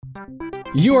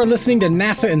You are listening to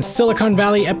NASA in Silicon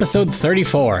Valley, episode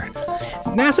 34.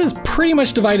 NASA is pretty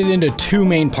much divided into two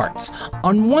main parts.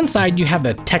 On one side, you have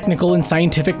the technical and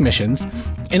scientific missions,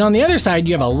 and on the other side,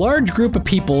 you have a large group of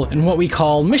people in what we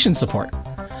call mission support.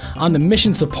 On the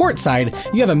mission support side,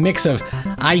 you have a mix of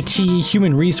IT,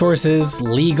 human resources,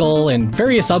 legal, and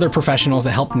various other professionals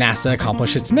that help NASA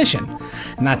accomplish its mission.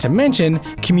 Not to mention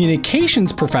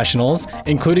communications professionals,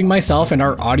 including myself and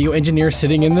our audio engineer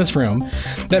sitting in this room,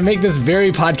 that make this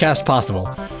very podcast possible.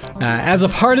 As a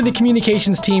part of the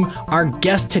communications team, our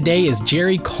guest today is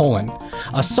Jerry Colen,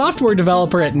 a software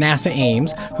developer at NASA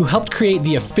Ames who helped create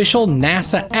the official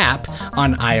NASA app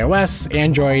on iOS,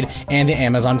 Android, and the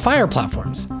Amazon Fire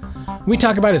platforms. We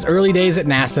talk about his early days at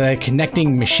NASA,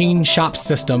 connecting machine shop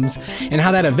systems, and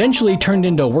how that eventually turned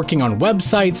into working on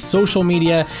websites, social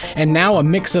media, and now a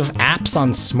mix of apps on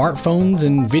smartphones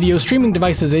and video streaming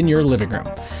devices in your living room.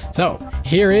 So,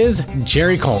 here is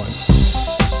Jerry Colen.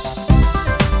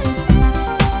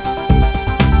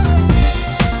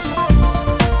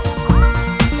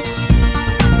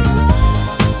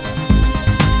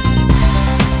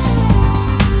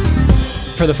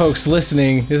 For the folks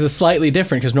listening, this is slightly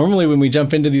different because normally when we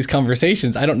jump into these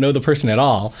conversations, I don't know the person at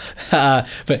all.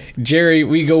 But Jerry,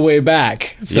 we go way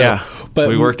back. But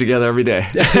we work together every day.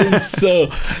 so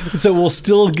we'll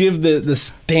still give the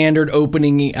standard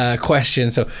opening question.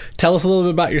 So tell us a little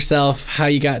bit about yourself, how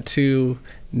you got to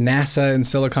NASA in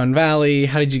Silicon Valley.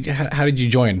 How did you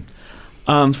join?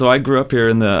 So I grew up here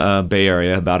in the Bay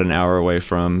Area, about an hour away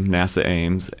from NASA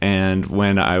Ames, and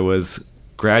when I was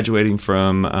graduating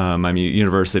from my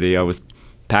university, I was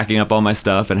packing up all my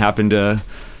stuff and happened to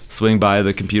swing by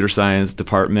the computer science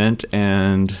department,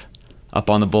 and up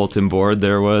on the bulletin board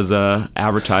there was a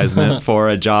advertisement for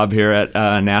a job here at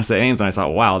NASA Ames, and I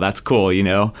thought, wow, that's cool,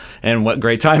 and what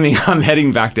great timing. I'm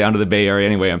heading back down to the Bay Area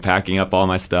anyway. I'm packing up all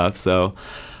my stuff, so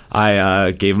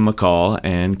I gave him a call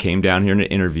and came down here and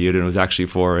interviewed, and it was actually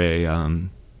for a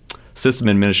system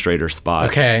administrator spot.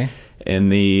 Okay. In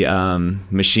the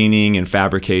machining and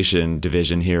fabrication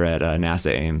division here at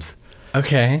NASA Ames.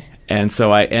 Okay. And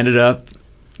so I ended up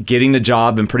getting the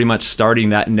job and pretty much starting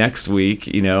that next week,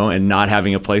 and not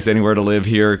having a place anywhere to live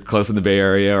here close in the Bay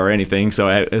Area or anything. So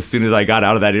as soon as I got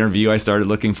out of that interview, I started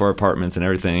looking for apartments and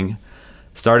everything.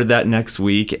 Started that next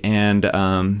week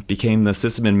and became the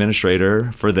system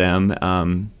administrator for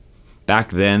them.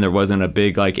 Back then, there wasn't a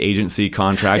big agency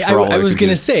contract for all. I was going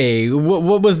to say,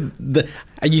 what was the?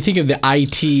 You think of the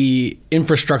IT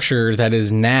infrastructure that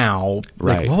is now,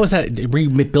 right? What was that? Were you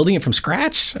building it from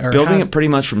scratch? Building it pretty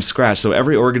much from scratch. So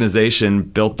every organization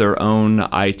built their own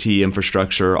IT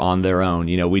infrastructure on their own.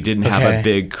 We didn't have a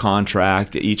big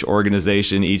contract. Each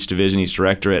organization, each division, each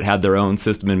directorate had their own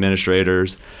system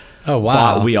administrators. Oh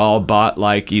wow! We all bought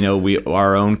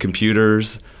our own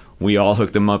computers. We all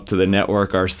hooked them up to the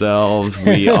network ourselves.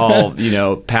 We all,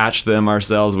 patched them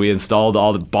ourselves. We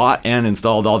bought and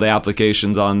installed all the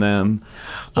applications on them.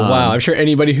 Wow, I'm sure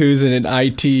anybody who's an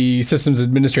IT systems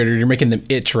administrator, you're making them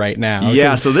itch right now.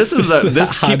 Yeah, so this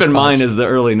is keep in mind, is the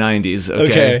early 90s.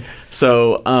 Okay.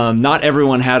 So not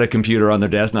everyone had a computer on their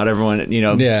desk. Not everyone,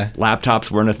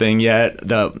 laptops weren't a thing yet.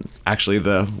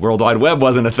 The World Wide Web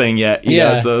wasn't a thing yet.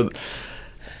 So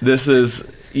this is,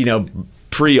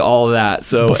 pre all that.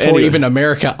 So before even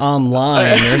America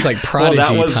Online, there's Prodigy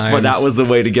times. But that was the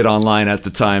way to get online at the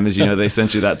time. Is they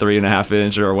sent you that 3.5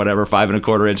 inch or whatever 5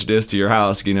 1/4 inch disc to your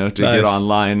house, to get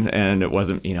online, and it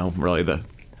wasn't really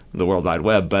the World Wide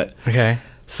Web. But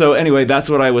so anyway, that's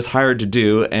what I was hired to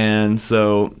do, and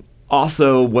so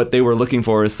also what they were looking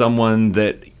for is someone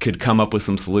that could come up with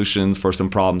some solutions for some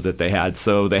problems that they had.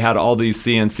 So they had all these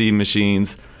CNC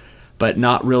machines, but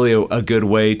not really a good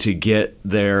way to get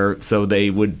there. So they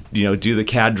would, do the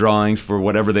CAD drawings for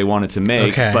whatever they wanted to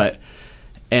make,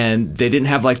 and they didn't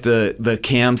have the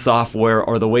CAM software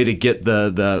or the way to get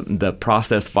the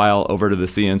process file over to the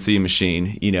CNC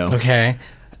machine,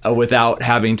 without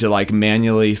having to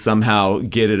manually somehow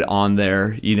get it on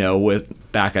there,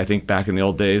 back in the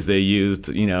old days, they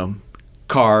used,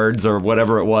 cards or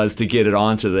whatever it was to get it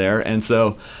onto there. And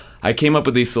so I came up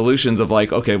with these solutions of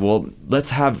let's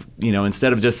have,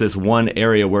 instead of just this one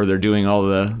area where they're doing all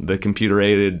the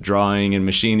computer-aided drawing and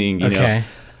machining,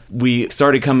 we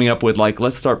started coming up with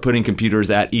let's start putting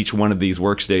computers at each one of these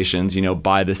workstations,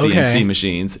 by the CNC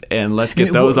machines, and let's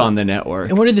get those on the network.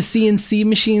 And what are the CNC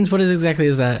machines? What exactly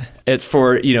is that? It's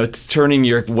for, it's turning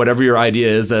whatever your idea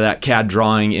is, that CAD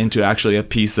drawing into actually a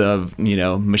piece of,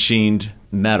 machined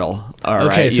metal. All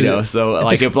right, so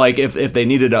if they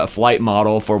needed a flight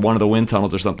model for one of the wind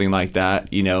tunnels or something like that,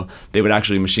 they would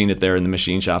actually machine it there in the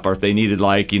machine shop. Or if they needed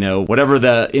whatever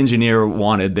the engineer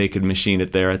wanted, they could machine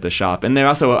it there at the shop. And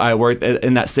I worked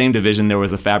in that same division. There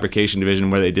was a fabrication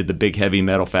division where they did the big heavy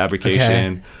metal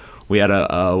fabrication. Okay. We had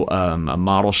a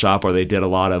model shop where they did a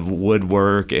lot of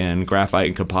woodwork and graphite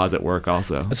and composite work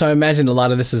also. So I imagine a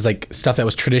lot of this is like stuff that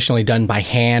was traditionally done by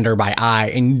hand or by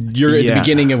eye, and you're at the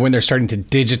beginning of when they're starting to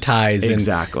digitize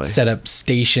and set up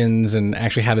stations and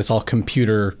actually have this all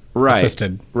computer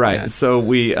assisted. Right. Yeah. So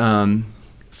we I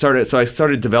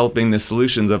started developing the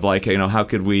solutions of how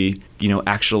could we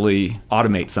actually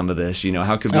automate some of this?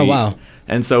 How could we? Oh, wow.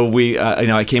 And so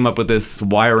I came up with this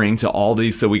wiring to all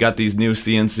these. So we got these new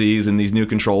CNCs and these new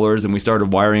controllers, and we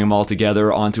started wiring them all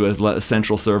together onto a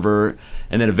central server.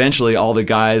 And then eventually all the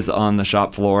guys on the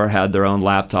shop floor had their own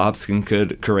laptops and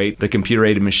could create the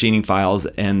computer-aided machining files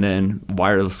and then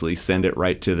wirelessly send it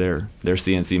right to their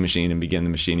CNC machine and begin the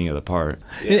machining of the part.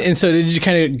 Yeah. And so did you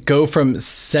kind of go from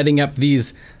setting up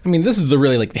these, this is the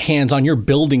really hands-on, you're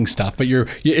building stuff, but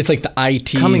it's like the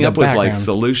IT coming up background. With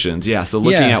solutions. Yeah. So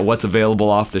looking at what's available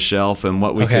off the shelf and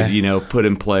what we could, put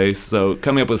in place. So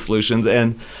coming up with solutions.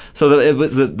 And so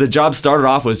the job started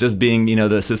off was just being,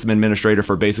 the system administrator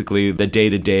for basically the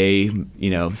day-to-day,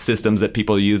 systems that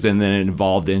people used, and then it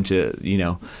evolved into,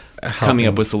 coming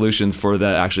up with solutions for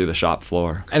the shop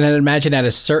floor. And I'd imagine at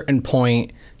a certain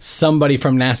point, somebody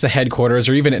from NASA headquarters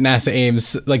or even at NASA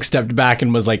Ames stepped back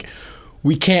and was like,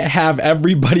 we can't have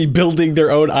everybody building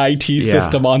their own IT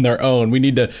system on their own. We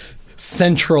need to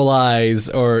centralize,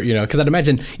 or because I'd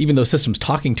imagine even those systems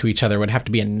talking to each other would have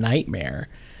to be a nightmare.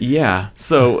 Yeah.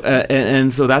 So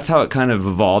and so that's how it kind of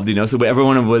evolved, So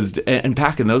everyone was, and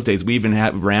back in those days, we even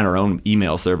ran our own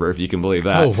email server, if you can believe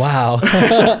that. Oh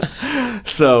wow.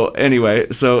 So anyway,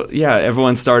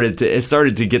 everyone started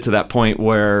to get to that point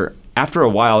where after a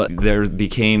while, there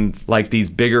became these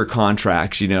bigger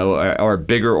contracts, or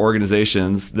bigger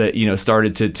organizations that,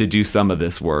 started to do some of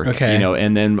this work,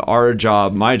 and then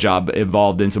my job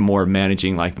evolved into more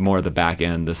managing more of the back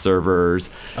end, the servers,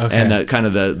 and the kind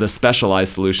of the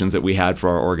specialized solutions that we had for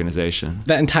our organization.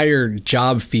 That entire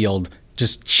job field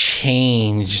just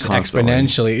changed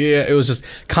exponentially. Yeah, it was just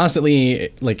constantly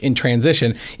in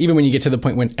transition. Even when you get to the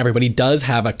point when everybody does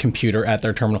have a computer at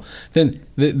their terminal, then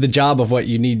the job of what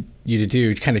you need you to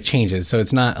do kind of changes. So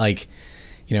it's not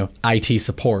IT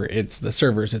support. It's the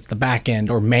servers, it's the back end,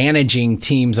 or managing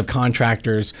teams of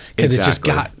contractors, because it just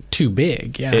got too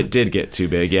big. Yeah, it did get too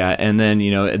big. Yeah, and then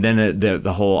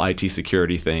the whole IT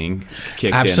security thing kicked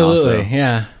in. Absolutely,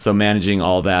 yeah. So managing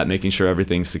all that, making sure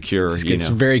everything's secure. It gets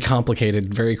very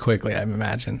complicated very quickly, I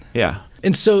imagine. Yeah.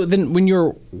 And so then when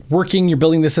you're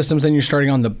building the systems and you're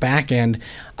starting on the back end,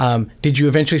 did you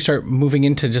eventually start moving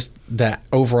into just the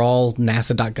overall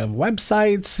NASA.gov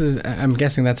websites? I'm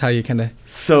guessing that's how you kind of...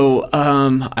 So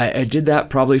I did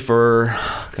that probably for,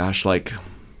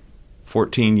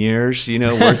 14 years,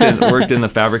 worked in the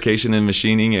fabrication and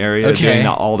machining area, doing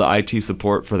all the IT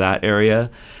support for that area.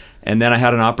 And then I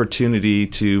had an opportunity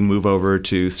to move over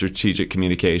to strategic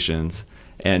communications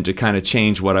and to kind of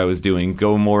change what I was doing,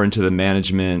 go more into the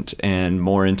management and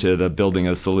more into the building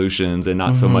of solutions and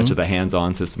not so much of the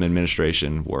hands-on system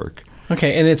administration work.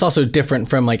 Okay, and it's also different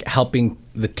from helping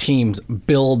the teams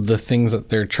build the things that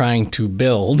they're trying to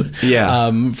build.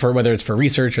 Yeah. For whether it's for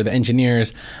research or the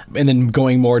engineers, and then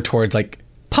going more towards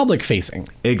public facing.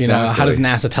 Exactly. How does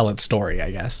NASA tell its story,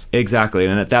 I guess? Exactly.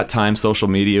 And at that time, social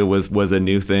media was a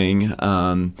new thing.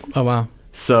 Oh wow.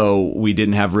 So we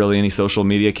didn't have really any social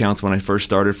media accounts when I first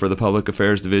started for the Public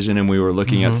Affairs Division, and we were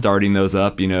looking at starting those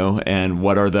up, and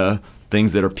what are the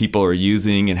things that people are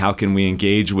using and how can we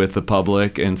engage with the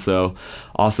public. And so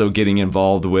also getting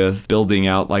involved with building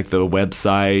out the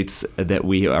websites that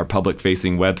we are public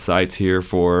facing websites here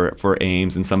for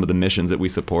Ames and some of the missions that we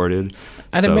supported.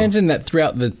 I'd imagine that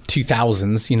throughout the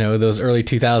 2000s, those early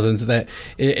 2000s, that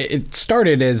it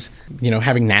started as,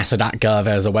 having NASA.gov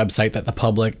as a website that the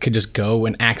public could just go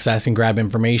and access and grab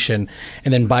information.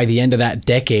 And then by the end of that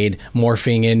decade,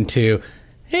 morphing into,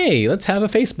 hey, let's have a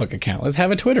Facebook account. Let's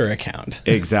have a Twitter account.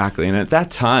 Exactly. And at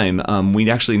that time, we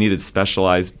actually needed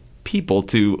specialized people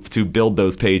to build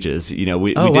those pages. We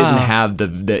didn't have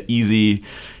the easy,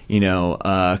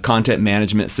 content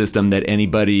management system that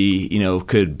anybody,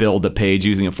 could build a page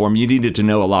using a form. You needed to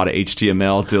know a lot of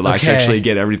HTML to actually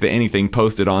get anything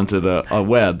posted onto the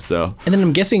web. So, and then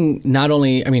I'm guessing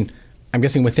I'm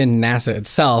guessing within NASA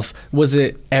itself, was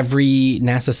it every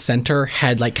NASA center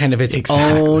had kind of its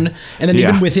own? And then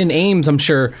even within Ames, I'm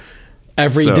sure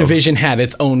Every division had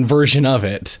its own version of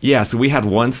it. Yeah, so we had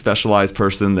one specialized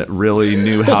person that really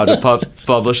knew how to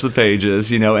publish the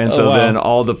pages, and so then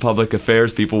all the public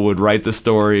affairs people would write the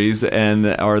stories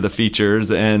or the features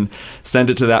and send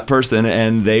it to that person,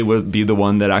 and they would be the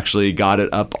one that actually got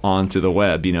it up onto the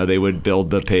web. They would build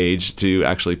the page to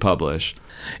actually publish.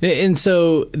 And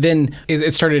so then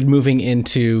it started moving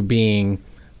into being,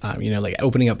 like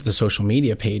opening up the social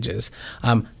media pages.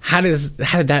 How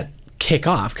did that kick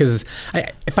off? Because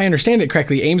if I understand it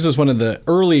correctly, Ames was one of the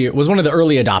early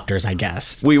adopters, I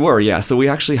guess. We were, yeah. So we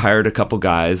actually hired a couple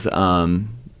guys,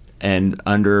 and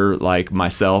under like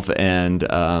myself and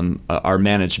our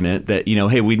management, that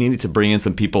hey, we needed to bring in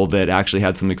some people that actually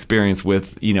had some experience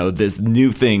with this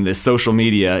new thing, this social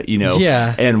media,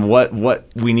 and what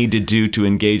we need to do to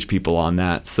engage people on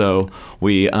that. So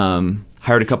we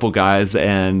hired a couple guys,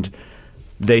 and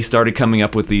they started coming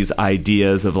up with these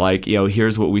ideas of like,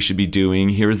 here's what we should be doing.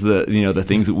 Here's the, the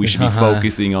things that we should be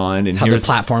focusing on. And how here's the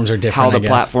platforms are different. How the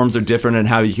platforms are different and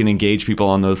how you can engage people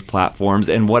on those platforms.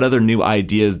 And what other new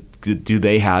ideas do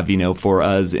they have, for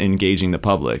us engaging the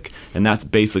public? And that's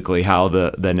basically how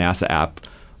the NASA app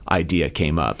idea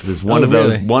came up. This is one of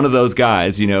those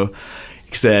guys,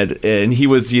 said, and he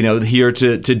was here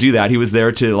to do that. He was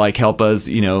there to like help us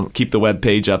keep the web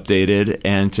page updated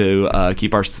and to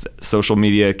keep our social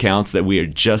media accounts that we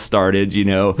had just started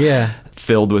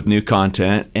filled with new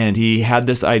content. And he had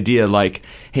this idea like,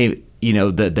 hey,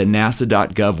 the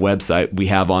nasa.gov website we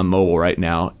have on mobile right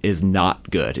now is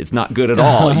not good. It's not good at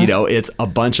all. It's a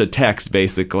bunch of text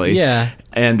basically. Yeah.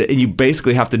 And you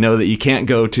basically have to know that you can't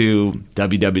go to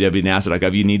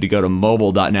www.nasa.gov. You need to go to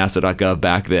mobile.nasa.gov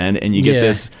back then, and you get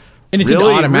this and it's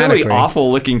really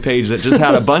awful looking page that just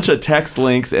had a bunch of text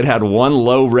links. It had one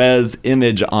low res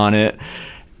image on it.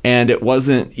 And it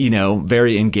wasn't,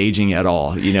 very engaging at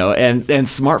all, and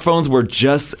smartphones were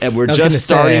just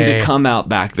starting to come out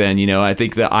back then. I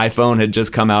think the iPhone had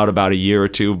just come out about a year or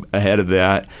two ahead of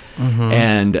that. Mm-hmm.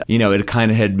 And, it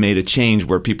kind of had made a change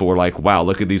where people were like, wow,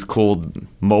 look at these cool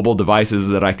mobile devices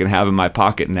that I can have in my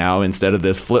pocket now instead of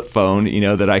this flip phone,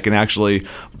 that I can actually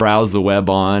browse the web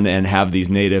on and have these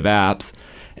native apps.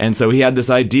 And so he had this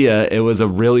idea. It was a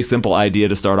really simple idea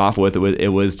to start off with. It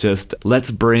was just,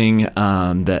 let's bring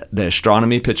the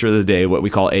astronomy picture of the day, what we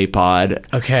call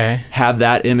APOD. Okay. Have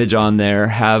that image on there.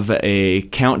 Have a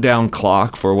countdown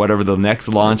clock for whatever the next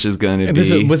launch is going to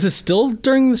be. Was this still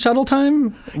during the shuttle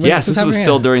time? Yes, this was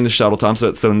still during the shuttle time.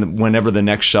 So whenever the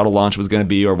next shuttle launch was going to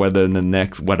be, or whatever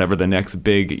the next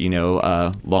big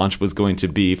launch was going to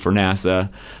be for NASA.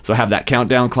 So have that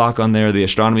countdown clock on there, the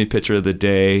astronomy picture of the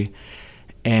day.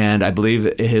 And I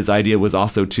believe his idea was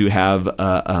also to have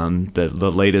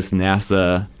the latest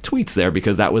NASA tweets there,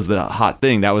 because that was the hot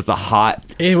thing. That was the hot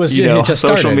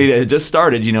social media. It just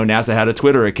started. NASA had a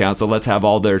Twitter account, so let's have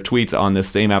all their tweets on this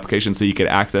same application so you could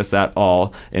access that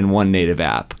all in one native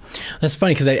app. That's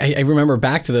funny, because I remember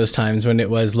back to those times when it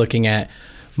was looking at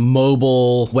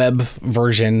mobile web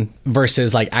version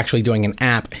versus like actually doing an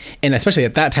app. And especially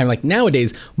at that time, like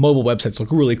nowadays, mobile websites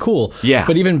look really cool. Yeah.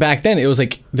 But even back then, it was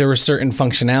like there was certain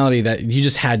functionality that you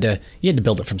just had to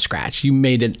build it from scratch. You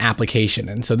made an application.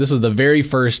 And so this was the very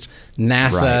first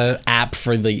NASA app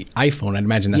for the iPhone. I'd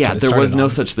imagine that's what it started. Yeah, there was no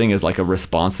such thing as like a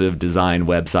responsive design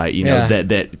website,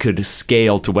 that could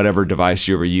scale to whatever device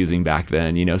you were using back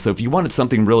then, So if you wanted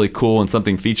something really cool and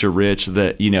something feature rich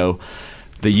that,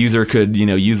 the user could,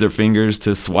 use their fingers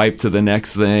to swipe to the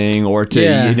next thing, or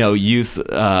to, use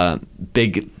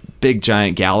big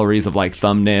giant galleries of like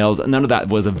thumbnails. None of that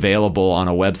was available on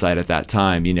a website at that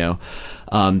time.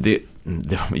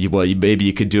 Maybe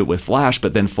you could do it with Flash,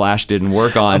 but then Flash didn't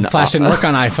work on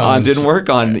iPhones. Didn't work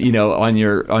on on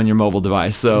your mobile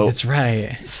device. So that's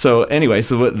right. So anyway,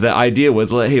 the idea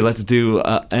was, hey, let's do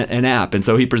an app, and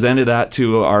so he presented that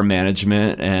to our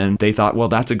management, and they thought, well,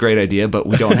 that's a great idea, but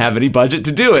we don't have any budget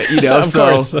to do it. Of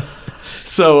course.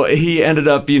 So he ended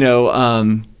up,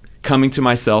 coming to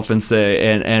myself and say,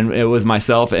 and it was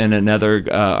myself and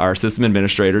another our system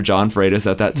administrator, John Freitas,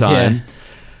 at that time,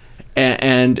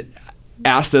 and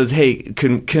asked us, hey,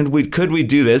 could we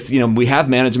do this? We have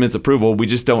management's approval. We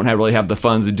just don't really have the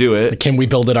funds to do it. Can we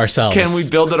build it ourselves?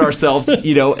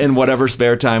 In whatever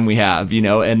spare time we have,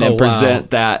 and then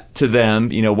present that to them,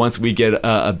 once we get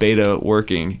a beta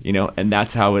working, and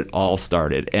that's how it all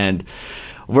started. And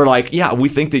we're like, yeah, we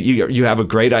think that you have a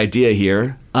great idea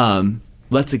here.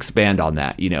 Let's expand on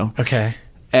that, Okay.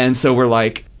 And so we're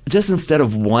like, just instead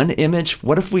of one image,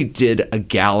 what if we did a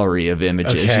gallery of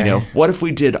images? You know, what if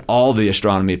we did all the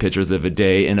astronomy pictures of a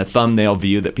day in a thumbnail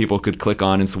view that people could click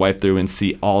on and swipe through and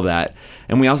see all that?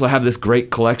 And we also have this great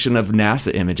collection of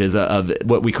NASA images of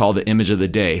what we call the image of the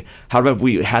day. How about if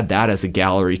we had that as a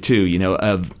gallery too, you know,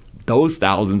 of those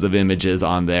thousands of images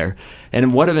on there?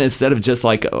 And what if instead of just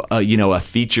like a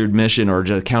featured mission or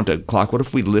just a countdown clock, what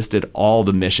if we listed all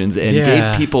the missions and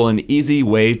gave people an easy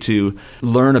way to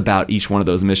learn about each one of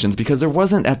those missions? Because there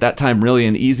wasn't at that time really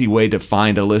an easy way to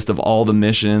find a list of all the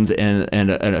missions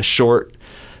and a short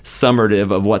summative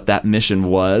of what that mission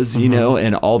was, you know,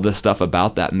 and all the stuff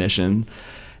about that mission.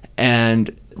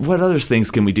 And what other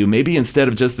things can we do? Maybe instead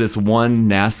of just this one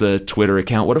NASA Twitter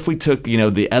account, what if we took, you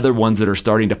know, the other ones that are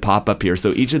starting to pop up here? So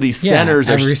each of these centers,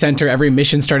 every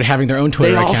mission started having their own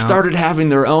Twitter account. They all started having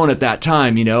their own at that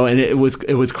time, you know, and it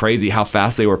was crazy how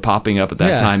fast they were popping up at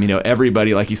that time. You know,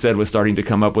 everybody, like you said, was starting to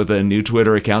come up with a new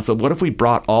Twitter account. So what if we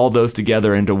brought all those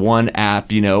together into one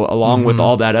app, you know, along with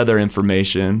all that other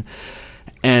information?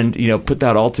 And, you know, put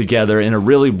that all together in a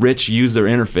really rich user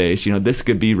interface. You know, this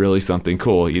could be really something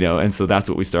cool, you know. And so that's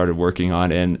what we started working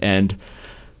on and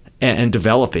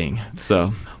developing.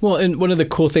 So, well, and one of the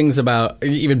cool things about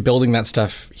even building that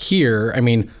stuff here, I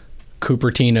mean,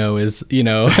 Cupertino is, you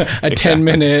know, a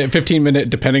 10-minute, 15-minute,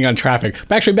 depending on traffic.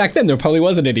 But actually, back then, there probably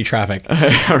wasn't any traffic.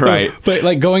 Right. But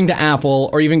like going to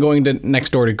Apple or even going to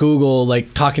next door to Google,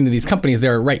 like talking to these companies,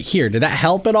 they're right here. Did that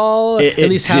help at all? At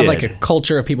least have like a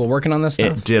culture of people working on this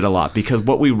stuff? It did a lot, because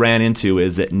what we ran into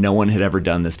is that no one had ever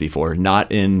done this before.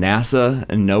 Not in NASA,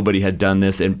 and nobody had done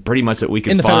this, and pretty much that we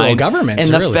could find. In the federal government.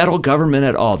 In the federal government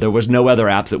at all. There was no other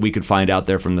apps that we could find out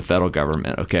there from the federal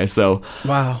government. Okay, so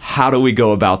how do we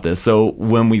go about this? So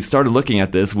when we started looking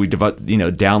at this, we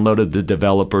downloaded the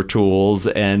developer tools,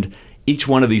 and each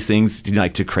one of these things,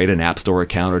 like to create an App Store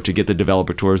account or to get the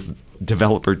developer tools,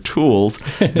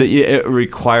 that it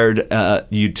required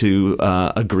you to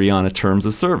agree on a terms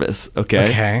of service.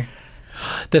 Okay.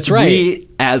 That's right. We,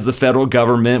 as the federal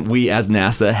government, we as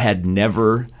NASA had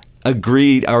never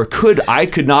agreed, or I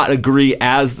could not agree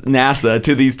as NASA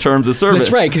to these terms of service.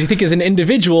 That's right, because you think as an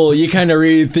individual, you kind of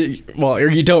read,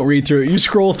 or you don't read through it. You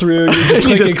scroll through,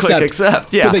 you just click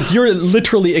accept. Yeah. But like you're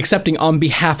literally accepting on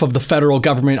behalf of the federal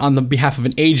government, on the behalf of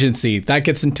an agency. That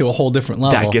gets into a whole different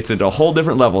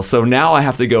level. So now I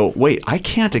have to go, wait, I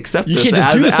can't accept this. You can't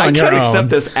just do this on your own. I can't accept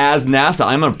this as NASA.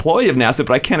 I'm an employee of NASA,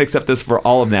 but I can't accept this for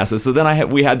all of NASA. So then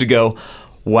we had to go,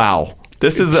 wow.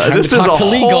 This is a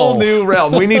whole new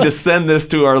realm. We need to send this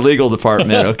to our legal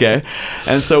department, okay?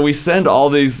 And so we send all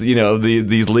these,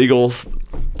 these legal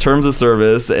terms of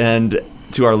service and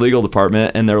to our legal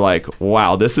department, and they're like,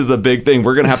 wow, this is a big thing.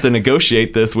 We're going to have to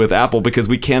negotiate this with Apple because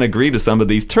we can't agree to some of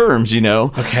these terms,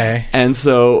 Okay. And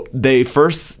so they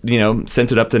first,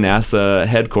 sent it up to NASA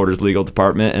headquarters legal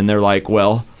department, and they're like,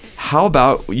 well, how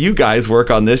about you guys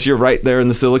work on this? You're right there in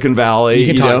the Silicon Valley. You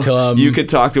can talk to them. You could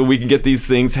talk to them. We can get these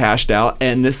things hashed out.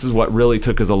 And this is what really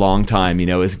took us a long time,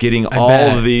 is getting all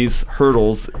of these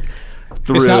hurdles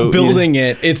through. It's not building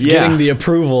it. It's getting the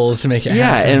approvals to make it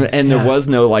happen. And there was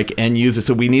no end user.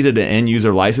 So we needed an end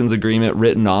user license agreement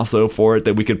written also for it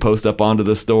that we could post up onto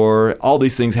the store. All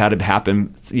these things had to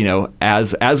happen,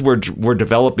 as we're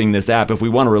developing this app. If we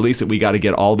want to release it, we got to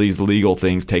get all these legal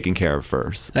things taken care of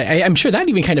first. I'm sure that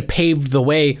even kind of paved the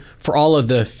way for all of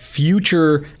the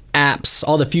future apps,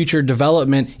 all the future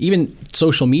development, even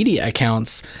social media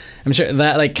accounts. I'm sure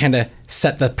that kind of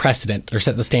set the precedent or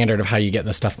set the standard of how you get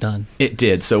this stuff done. It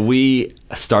did. So we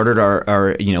started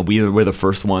our we were the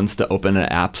first ones to open an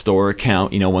App Store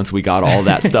account, once we got all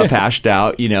that stuff hashed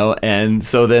out, and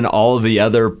so then all of the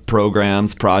other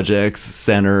programs, projects,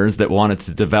 centers that wanted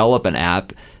to develop an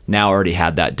app now already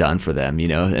had that done for them,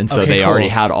 and so they already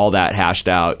had all that hashed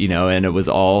out, and it was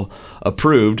all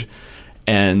approved.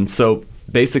 And so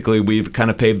basically, we've kind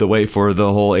of paved the way for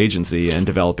the whole agency and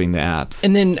developing the apps.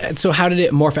 And then, so how did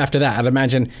it morph after that? I'd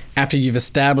imagine after you've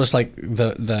established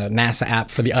the NASA app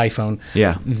for the iPhone,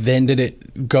 then did it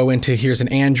go into here's an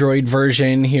Android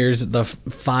version, here's the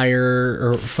Fire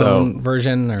or phone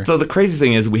version? Or? So the crazy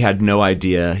thing is we had no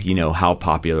idea, how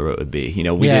popular it would be.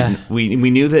 We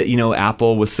knew that,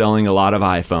 Apple was selling a lot of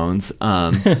iPhones,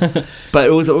 but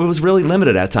it was really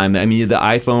limited at that time. I mean, the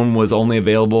iPhone was only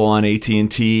available on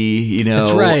AT&T,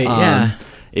 That's right,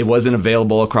 It wasn't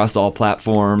available across all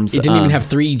platforms. It didn't even have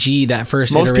 3G that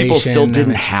first most iteration. Most people still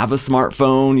didn't have a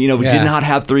smartphone. We did not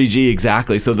have 3G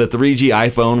exactly. So the 3G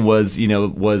iPhone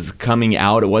was coming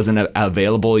out. It wasn't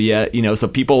available yet. So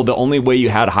people, the only way you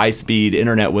had high-speed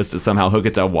internet was to somehow hook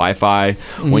it to Wi-Fi.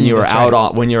 When you were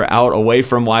when you're out away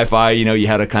from Wi-Fi, you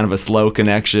had a kind of a slow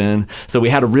connection. So we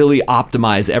had to really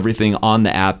optimize everything on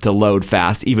the app to load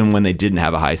fast, even when they didn't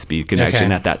have a high-speed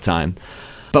connection at that time.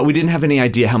 But we didn't have any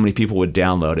idea how many people would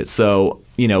download it. So,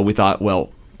 we thought,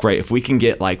 well, great, if we can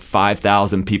get like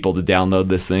 5,000 people to download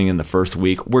this thing in the first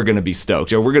week, we're going to be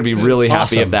stoked. We're going to be really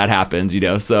happy if that happens,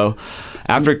 So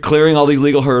after clearing all these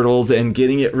legal hurdles and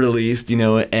getting it released,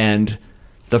 and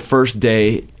the first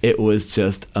day, it was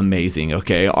just amazing,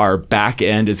 okay? Our back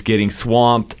end is getting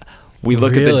swamped. We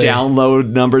look at the download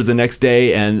numbers the next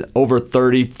day, and over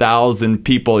 30,000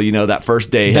 people, that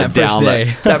first day had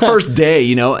downloaded. That first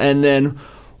day, and then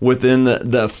within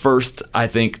the first, I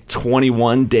think,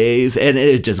 21 days, and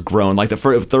it had just grown. Like the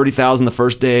 30,000 the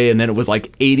first day, and then it was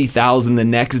like 80,000 the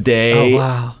next day. Oh,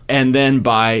 wow. And then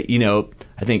by,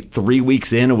 I think 3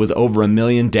 weeks in, it was over 1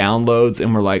 million downloads,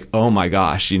 and we're like, oh my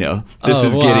gosh, this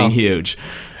is getting huge.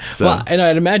 So. Well, and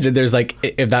I'd imagine there's like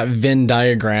if that Venn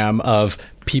diagram of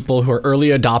people who are early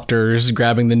adopters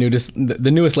grabbing the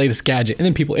newest, latest gadget, and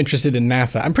then people interested in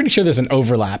NASA. I'm pretty sure there's an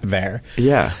overlap there.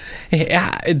 Yeah.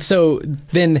 Yeah. And so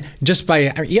then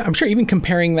I'm sure even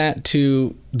comparing that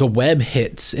to the web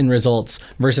hits in results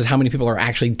versus how many people are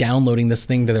actually downloading this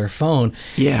thing to their phone.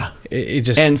 Yeah. It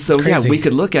just and so crazy. We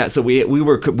could look at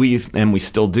we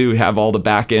still do have all the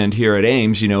back end here at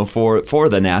Ames, for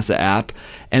the NASA app.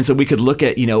 And so we could look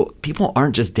at, people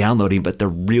aren't just downloading, but they're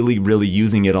really, really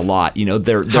using it a lot.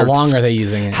 How long are they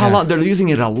using it? How long? They're using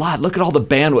it a lot. Look at all the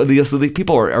bandwidth. So the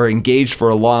people are engaged for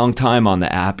a long time on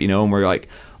the app, and we're like,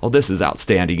 oh, this is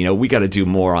outstanding. We got to do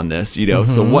more on this,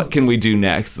 So what can we do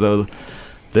next? So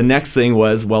the next thing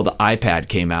was, the iPad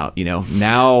came out,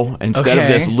 Now, instead of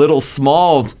this little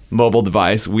small mobile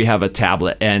device, we have a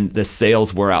tablet, and the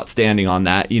sales were outstanding on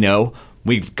that,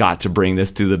 We've got to bring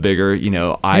this to the bigger,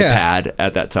 iPad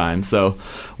at that time. So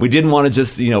we didn't want to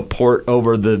just, port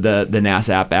over the NASA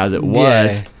app as it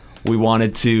was. Yeah. We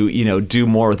wanted to, do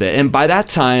more with it. And by that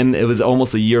time, it was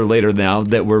almost a year later now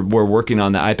that we're working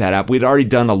on the iPad app. We'd already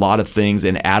done a lot of things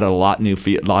and added a lot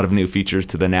of new features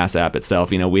to the NASA app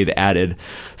itself. We'd added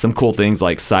some cool things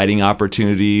like sighting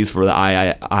opportunities for the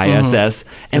ISS.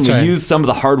 And we used some of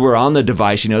the hardware on the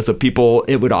device, so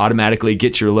it would automatically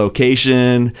get your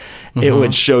location. It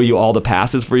would show you all the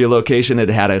passes for your location. It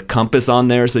had a compass on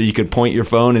there, so you could point your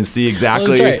phone and see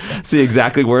exactly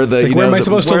where the where am I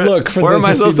supposed to look for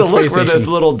this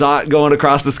little dot going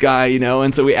across the sky,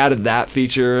 and so we added that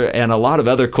feature and a lot of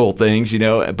other cool things,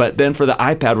 but then for the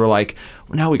iPad, we're like,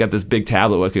 now we got this big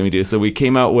tablet, what can we do? So we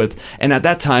came out with, and at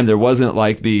that time there wasn't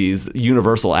like these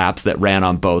universal apps that ran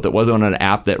on both. It wasn't an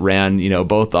app that ran,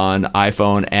 both on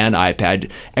iPhone and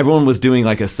iPad. Everyone was doing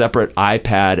like a separate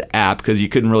iPad app because you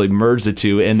couldn't really merge the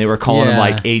two, and they were calling them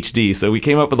like HD. So we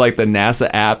came up with like the NASA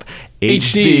app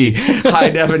HD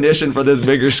high definition for this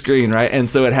bigger screen, right? And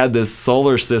so it had this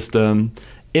solar system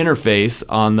interface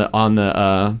on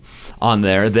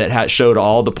there that showed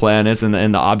all the planets and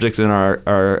the objects in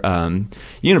our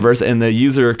universe, and the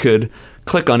user could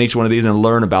click on each one of these and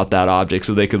learn about that object.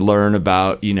 So they could learn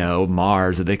about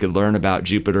Mars, or they could learn about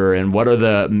Jupiter, and what are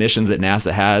the missions that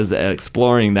NASA has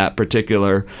exploring that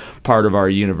particular part of our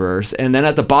universe. And then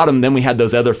at the bottom, then we had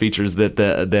those other features that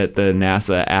the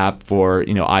NASA app for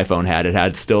iPhone had. It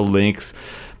had still links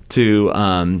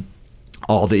to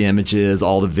all the images,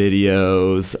 all the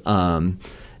videos.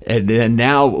 And then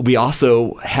now we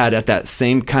also had, at that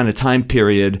same kind of time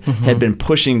period, had been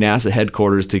pushing NASA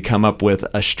headquarters to come up with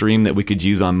a stream that we could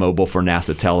use on mobile for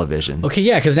NASA television. Okay,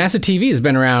 yeah, because NASA TV has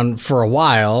been around for a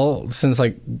while, since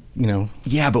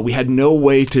Yeah, but we had no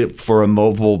way for a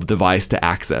mobile device to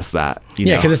access that.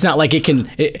 Yeah, because it's not like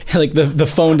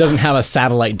the phone doesn't have a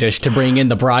satellite dish to bring in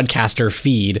the broadcaster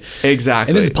feed. Exactly.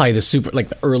 And this is probably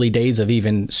the early days of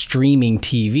even streaming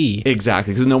TV.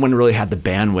 Exactly, because no one really had the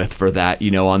bandwidth for that,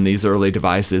 on these early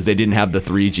devices. They didn't have the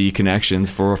 3G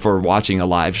connections for watching a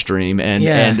live stream,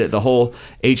 and the whole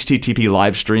HTTP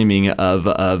live streaming of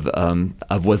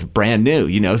was brand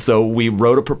new, So we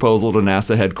wrote a proposal to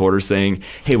NASA headquarters saying,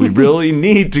 hey, we really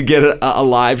need to get a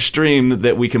live stream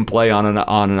that we can play on an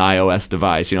iOS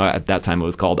device. At that time it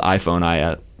was called iPhone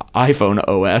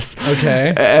OS.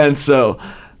 Okay. And so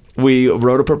we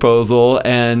wrote a proposal,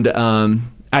 and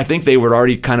I think they were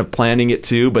already kind of planning it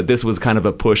too, but this was kind of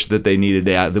a push that they needed.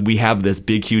 That we have this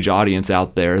big, huge audience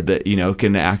out there that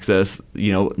can access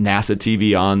NASA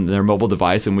TV on their mobile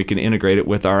device, and we can integrate it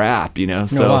with our app. So.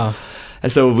 Oh, wow.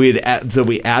 And so we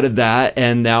added that,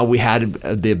 and now we had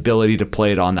the ability to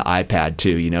play it on the iPad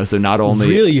too, you know. So not only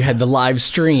really you had the live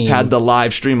stream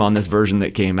on this version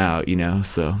that came out, you know.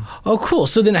 So oh, cool.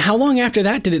 So then, how long after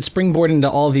that did it springboard into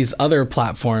all these other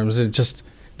platforms? It just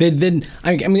then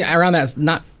I mean around that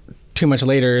not too much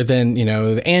later than, you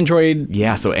know, the Android.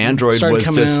 Yeah, so Android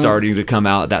was just starting to come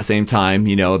out at that same time,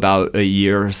 you know, about a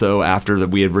year or so after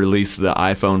we had released the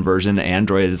iPhone version.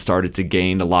 Android had started to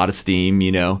gain a lot of steam,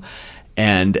 you know.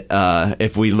 And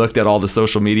if we looked at all the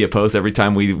social media posts every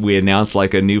time we announced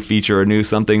like a new feature or new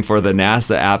something for the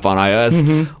NASA app on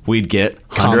iOS, we'd get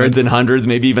hundreds and hundreds,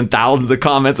 maybe even thousands of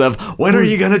comments of, when are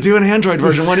you going to do an Android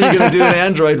version? When are you going to do an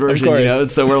Android version? You know,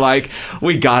 and so we're like,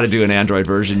 we got to do an Android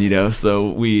version, you know.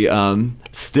 So we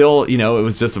still, you know, it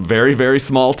was just a very, very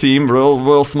small team,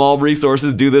 real small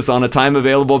resources, do this on a time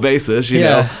available basis, you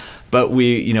know. But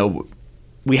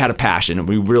we had a passion and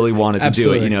we really wanted to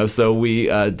do it, you know, so we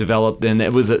developed, and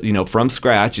it was, you know, from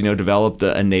scratch, you know, developed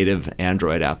a native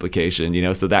Android application, you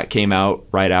know, so that came out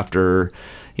right after,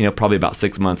 you know, probably about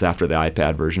 6 months after the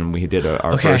iPad version. We did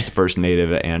our first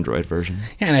native Android version.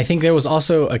 Yeah, and I think there was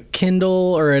also a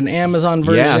Kindle or an Amazon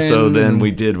version. Yeah, so then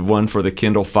we did one for the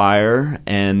Kindle Fire,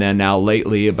 and then now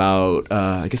lately, about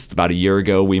I guess it's about a year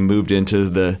ago, we moved into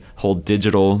the whole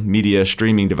digital media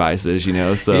streaming devices, you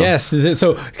know. So yes,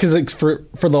 so because like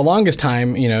for the longest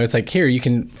time, you know, it's like here you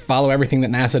can follow everything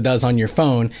that NASA does on your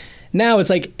phone. Now it's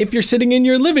like if you're sitting in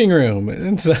your living room.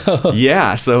 And so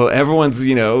yeah, so everyone's,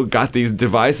 you know, got these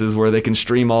devices where they can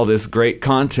stream all this great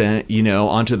content, you know,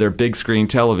 onto their big screen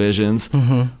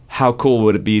televisions. How cool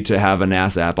would it be to have a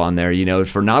NASA app on there, you know,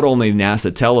 for not only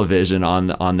NASA television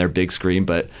on their big screen,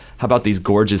 but how about these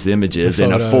gorgeous images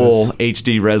in a full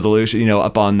HD resolution, you know,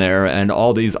 up on there, and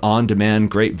all these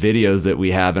on-demand great videos that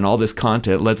we have and all this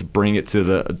content. Let's bring it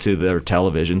to their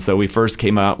television. So we first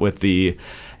came out with the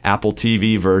Apple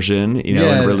TV version, you know,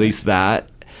 and released that.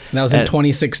 And that was in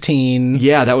 2016.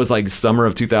 Yeah, that was like summer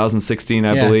of 2016,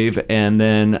 I believe. And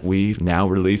then we now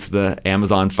released the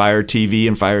Amazon Fire TV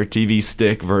and Fire TV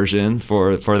Stick version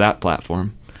for that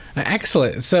platform.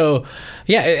 Excellent. So,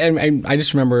 yeah, and I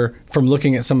just remember from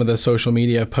looking at some of the social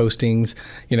media postings,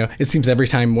 you know, it seems every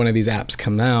time one of these apps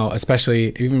come out,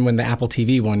 especially even when the Apple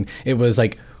TV one, it was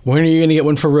like, when are you going to get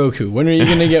one for Roku? When are you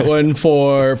going to get one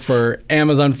for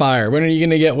Amazon Fire? When are you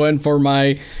going to get one for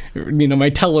my, you know,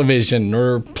 my television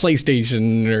or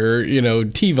PlayStation or, you know,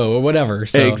 TiVo or whatever?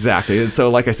 So. Exactly. So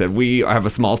like I said, we have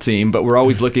a small team, but we're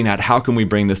always looking at how can we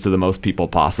bring this to the most people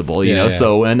possible, you know?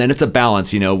 So, and then it's a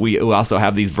balance, you know, we also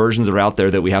have these versions that are out there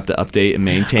that we have to update and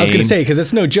maintain. I was going to say, because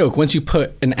it's no joke. Once you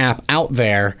put an app out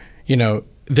there, you know,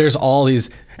 there's all these,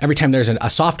 every time there's a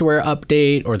software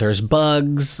update or there's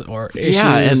bugs or issues.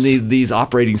 Yeah, and these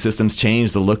operating systems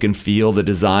change, the look and feel, the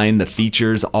design, the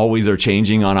features always are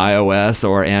changing on iOS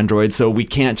or Android, so we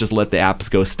can't just let the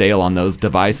apps go stale on those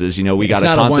devices. You know, we got to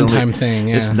constantly... It's not a one-time thing,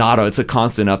 yeah. It's a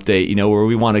constant update, you know, where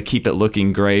we want to keep it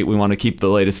looking great. We want to keep the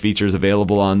latest features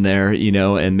available on there, you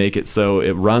know, and make it so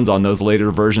it runs on those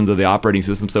later versions of the operating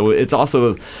system. So it's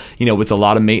also, you know, it's a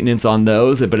lot of maintenance on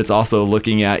those, but it's also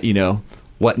looking at, you know,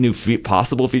 what new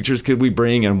possible features could we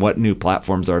bring and what new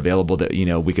platforms are available that, you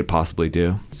know, we could possibly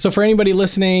do. So for anybody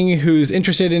listening who's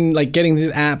interested in like getting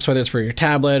these apps, whether it's for your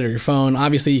tablet or your phone,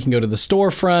 obviously you can go to the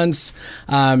storefronts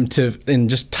and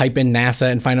just type in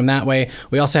NASA and find them that way.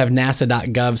 We also have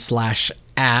nasa.gov/apps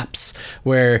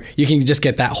where you can just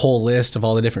get that whole list of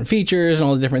all the different features and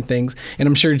all the different things. And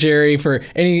I'm sure, Jerry, for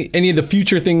any of the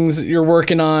future things you're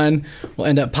working on will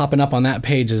end up popping up on that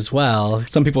page as well.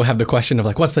 Some people have the question of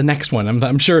like, what's the next one?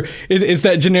 I'm sure it's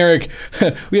that generic,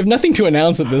 we have nothing to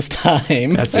announce at this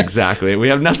time. That's exactly it. We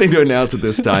have nothing to announce at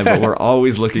this time, but we're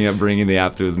always looking at bringing the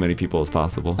app to as many people as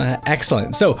possible.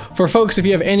 Excellent. So for folks, if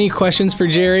you have any questions for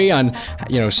Jerry on,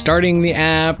 you know, starting the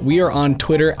app, we are on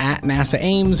Twitter at NASA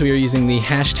Ames. We are using the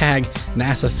hashtag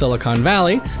NASA Silicon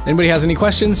Valley. If anybody has any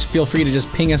questions, feel free to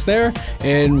just ping us there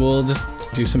and we'll just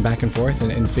do some back and forth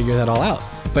and figure that all out.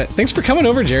 But thanks for coming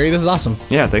over, Jerry. This is awesome.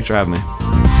 Yeah, thanks for having me.